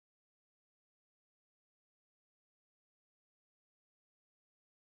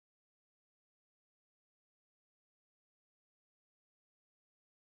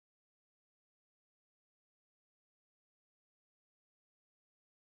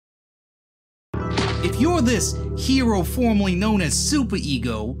you're this hero formerly known as Super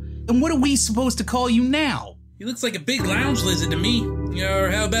Ego, then what are we supposed to call you now? He looks like a big lounge lizard to me.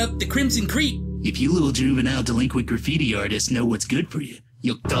 Or how about the Crimson Creep? If you little juvenile delinquent graffiti artists know what's good for you,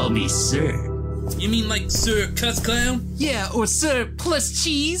 you'll call me Sir. You mean like Sir Cuss Clown? Yeah, or Sir Plus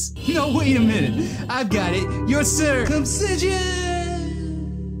Cheese? No, wait a minute. I've got it. You're Sir Concision.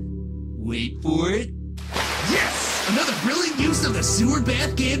 Wait for it. Yes! Another brilliant use of the sewer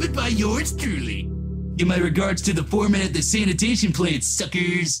bath gambit by yours truly. Give my regards to the foreman at the sanitation plant,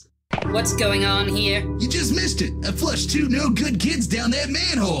 suckers. What's going on here? You just missed it. I flushed 2 no-good kids down that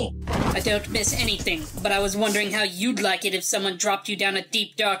manhole. I don't miss anything, but I was wondering how you'd like it if someone dropped you down a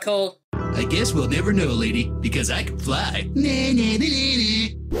deep dark hole. I guess we'll never know, lady, because I can fly. Nah, nah, nah, nah,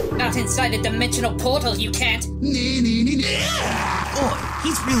 nah. Not inside a dimensional portal, you can't. Nah, nah, nah, nah. Oh,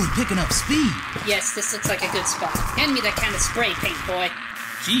 he's really picking up speed. Yes, this looks like a good spot. Hand me that kind of spray paint, boy.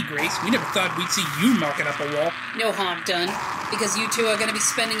 Gee, Grace, we never thought we'd see you marking up a wall. No harm done, because you two are going to be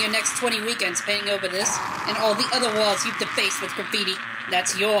spending your next 20 weekends painting over this, and all the other walls you've defaced with graffiti.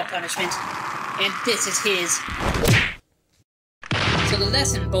 That's your punishment. And this is his. So the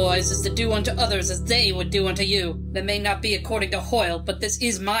lesson, boys, is to do unto others as they would do unto you. That may not be according to Hoyle, but this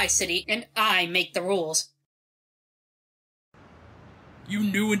is my city, and I make the rules. You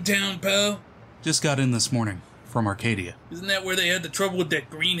new in town, pal? Just got in this morning, from Arcadia. Isn't that where they had the trouble with that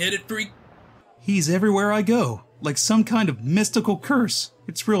green-headed freak? He's everywhere I go, like some kind of mystical curse.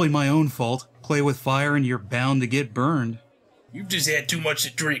 It's really my own fault. Play with fire and you're bound to get burned. You've just had too much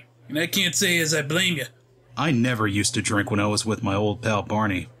to drink, and I can't say as I blame you. I never used to drink when I was with my old pal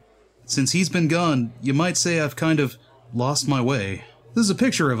Barney. Since he's been gone, you might say I've kind of lost my way. This is a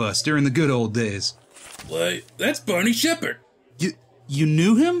picture of us during the good old days. Why, that's Barney Shepherd. You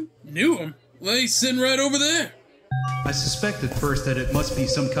knew him? Knew him? Why, he's sitting right over there. I suspected first that it must be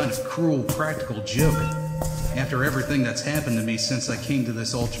some kind of cruel practical joke. After everything that's happened to me since I came to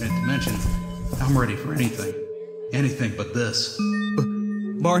this alternate dimension, I'm ready for anything. Anything but this.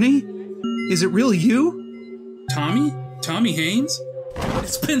 Barney? Is it really you? Tommy? Tommy Haynes?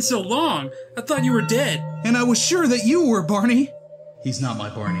 It's been so long. I thought you were dead. And I was sure that you were, Barney. He's not my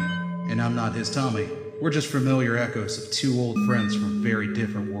Barney, and I'm not his Tommy. We're just familiar echoes of 2 old friends from very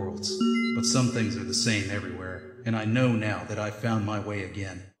different worlds. But some things are the same everywhere, and I know now that I've found my way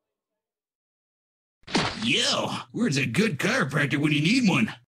again. Yo, where's a good chiropractor when you need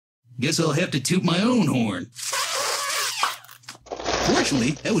one? Guess I'll have to toot my own horn.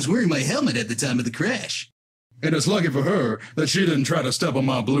 Fortunately, I was wearing my helmet at the time of the crash. And it's lucky for her that she didn't try to step on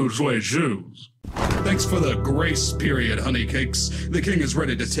my blue suede shoes. Thanks for the grace period, honey cakes. The king is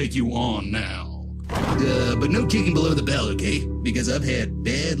ready to take you on now. But no kicking below the belt, okay? Because I've had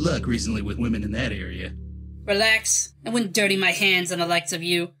bad luck recently with women in that area. Relax. I wouldn't dirty my hands on the likes of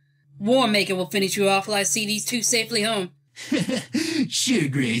you. Warmaker will finish you off while I see these 2 safely home. Sure,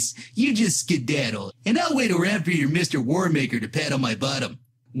 Grace. You just skedaddle, and I'll wait around for your Mr. Warmaker to pat on my bottom.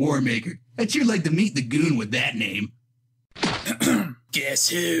 Warmaker. I'd sure like to meet the goon with that name. Guess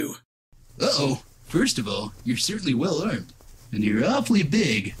who? Uh-oh. First of all, you're certainly well armed. And you're awfully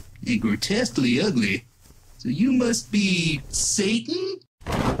big and grotesquely ugly. So you must be Satan?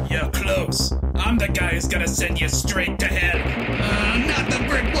 You're close. I'm the guy who's gonna send you straight to hell. Not the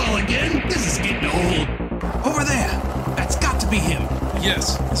brick wall again. This is getting old. Over there! That's got to be him!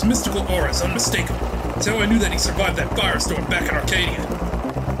 Yes, his mystical aura is unmistakable. It's how I knew that he survived that firestorm back in Arcadia.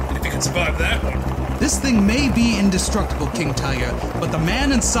 And if he could survive that one... This thing may be indestructible, King Tiger, but the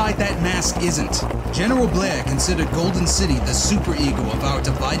man inside that mask isn't. General Blair considered Golden City the super ego of our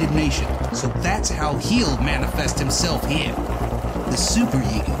divided nation, so that's how he'll manifest himself here. The super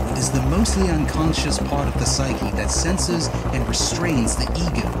ego is the mostly unconscious part of the psyche that censors and restrains the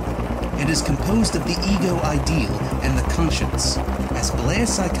ego, and is composed of the ego ideal and the conscience. As Blair's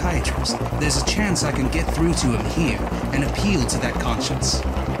psychiatrist, there's a chance I can get through to him here and appeal to that conscience.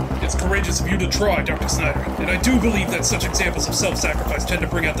 It's courageous of you to try, Dr. Snyder, and I do believe that such examples of self-sacrifice tend to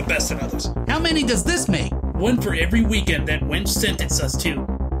bring out the best in others. How many does this make? 1 for every weekend that wench sentenced us to.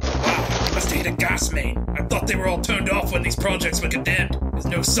 Wow, he must have hit a gas main. I thought they were all turned off when these projects were condemned. There's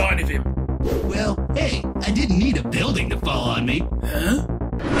no sign of him. Well, hey, I didn't need a building to fall on me. Huh?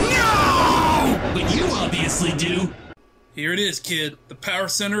 No! But you obviously do. Here it is, kid. The power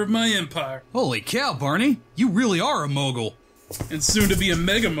center of my empire. Holy cow, Barney. You really are a mogul. And soon to be a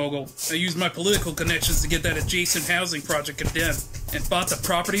mega mogul. I used my political connections to get that adjacent housing project condemned, and bought the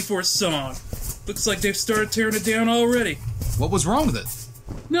property for a song. Looks like they've started tearing it down already. What was wrong with it?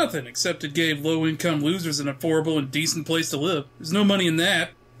 Nothing, except it gave low-income losers an affordable and decent place to live. There's no money in that,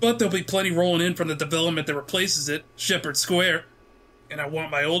 but there'll be plenty rolling in from the development that replaces it, Shepherd Square. And I want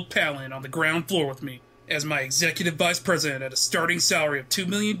my old pal in on the ground floor with me. as my executive vice president at a starting salary of $2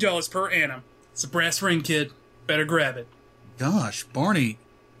 million per annum. It's a brass ring, kid. Better grab it. Gosh, Barney,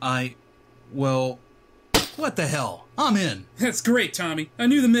 well, what the hell? I'm in. That's great, Tommy. I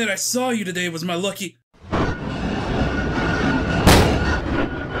knew the minute I saw you today was my lucky...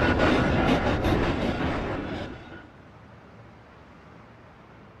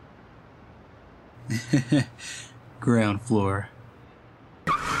 Ground floor.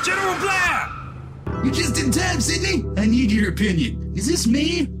 General Blair! You're just in time, Sydney. I need your opinion. Is this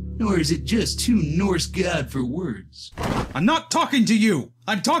me? Or is it just too Norse god for words? I'm not talking to you.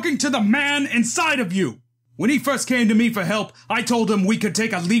 I'm talking to the man inside of you. When he first came to me for help, I told him we could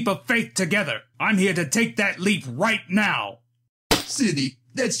take a leap of faith together. I'm here to take that leap right now. Sydney,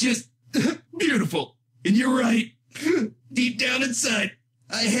 that's just beautiful. And you're right. Deep down inside,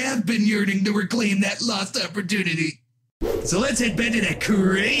 I have been yearning to reclaim that lost opportunity. So let's head back to that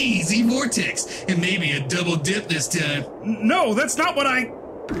crazy vortex, and maybe a double dip this time. No, that's not what I...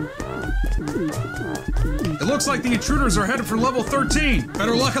 It looks like the intruders are headed for level 13.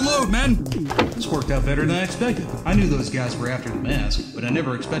 Better lock and load, men. This worked out better than I expected. I knew those guys were after the mask, but I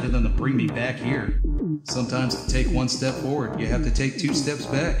never expected them to bring me back here. Sometimes to take one step forward, you have to take 2 steps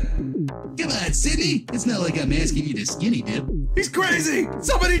back. Come on, Sydney. It's not like I'm asking you to skinny dip. He's crazy!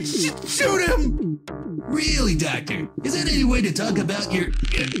 Somebody shoot him! Really, Doctor? Is that any way to talk about your...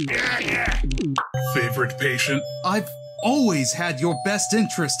 Favorite patient? I've always had your best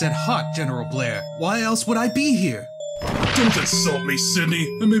interest at heart, General Blair. Why else would I be here? Don't insult me,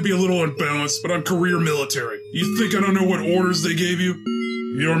 Sydney. I may be a little unbalanced, but I'm career military. You think I don't know what orders they gave you?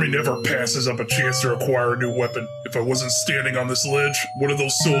 The Army never passes up a chance to acquire a new weapon. If I wasn't standing on this ledge, one of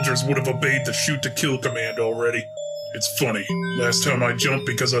those soldiers would have obeyed the shoot-to-kill command already. It's funny. Last time I jumped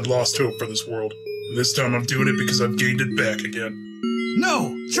because I'd lost hope for this world. This time I'm doing it because I've gained it back again.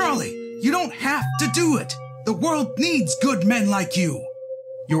 No, Charlie, you don't have to do it. The world needs good men like you.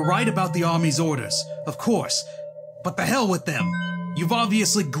 You're right about the Army's orders, of course, but the hell with them. You've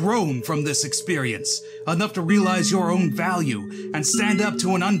obviously grown from this experience, enough to realize your own value and stand up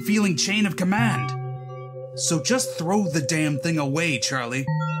to an unfeeling chain of command. So just throw the damn thing away, Charlie.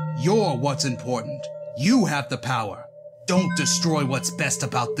 You're what's important. You have the power. Don't destroy what's best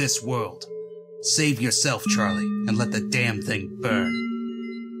about this world. Save yourself, Charlie, and let the damn thing burn.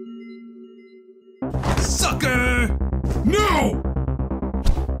 Sucker! No!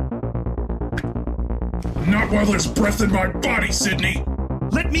 Not while there's breath in my body, Sydney!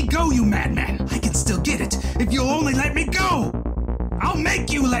 Let me go, you madman! I can still get it, if you'll only let me go! I'll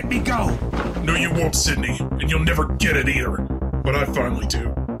make you let me go! No, you won't, Sydney, and you'll never get it either. But I finally do,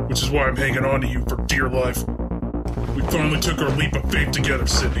 which is why I'm hanging on to you for dear life. We finally took our leap of faith together,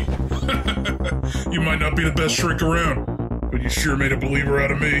 Sydney. You might not be the best shrink around, but you sure made a believer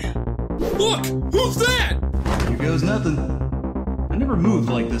out of me. Look! Who's that? Here goes nothing. I never moved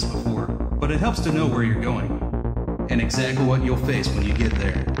like this before, but it helps to know where you're going. And exactly what you'll face when you get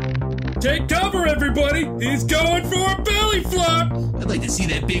there. Take cover, everybody! He's going for a belly flop! I'd like to see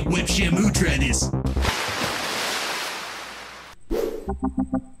that big wimp Shamu try this.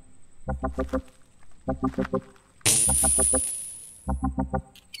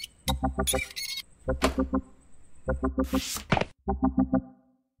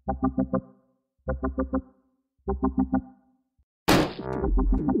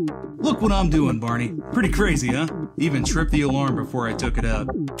 Look what I'm doing, Barney. Pretty crazy, huh? Even tripped the alarm before I took it out.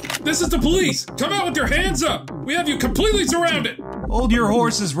 This is the police! Come out with your hands up! We have you completely surrounded! Hold your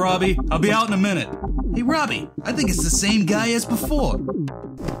horses, Robbie. I'll be out in a minute. Hey, Robbie, I think it's the same guy as before.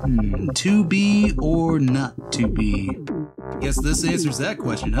 To be or not to be? Guess this answers that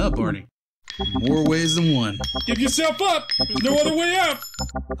question, huh, Barney? More ways than one. Give yourself up! There's no other way out!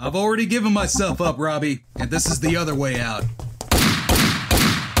 I've already given myself up, Robbie, and this is the other way out.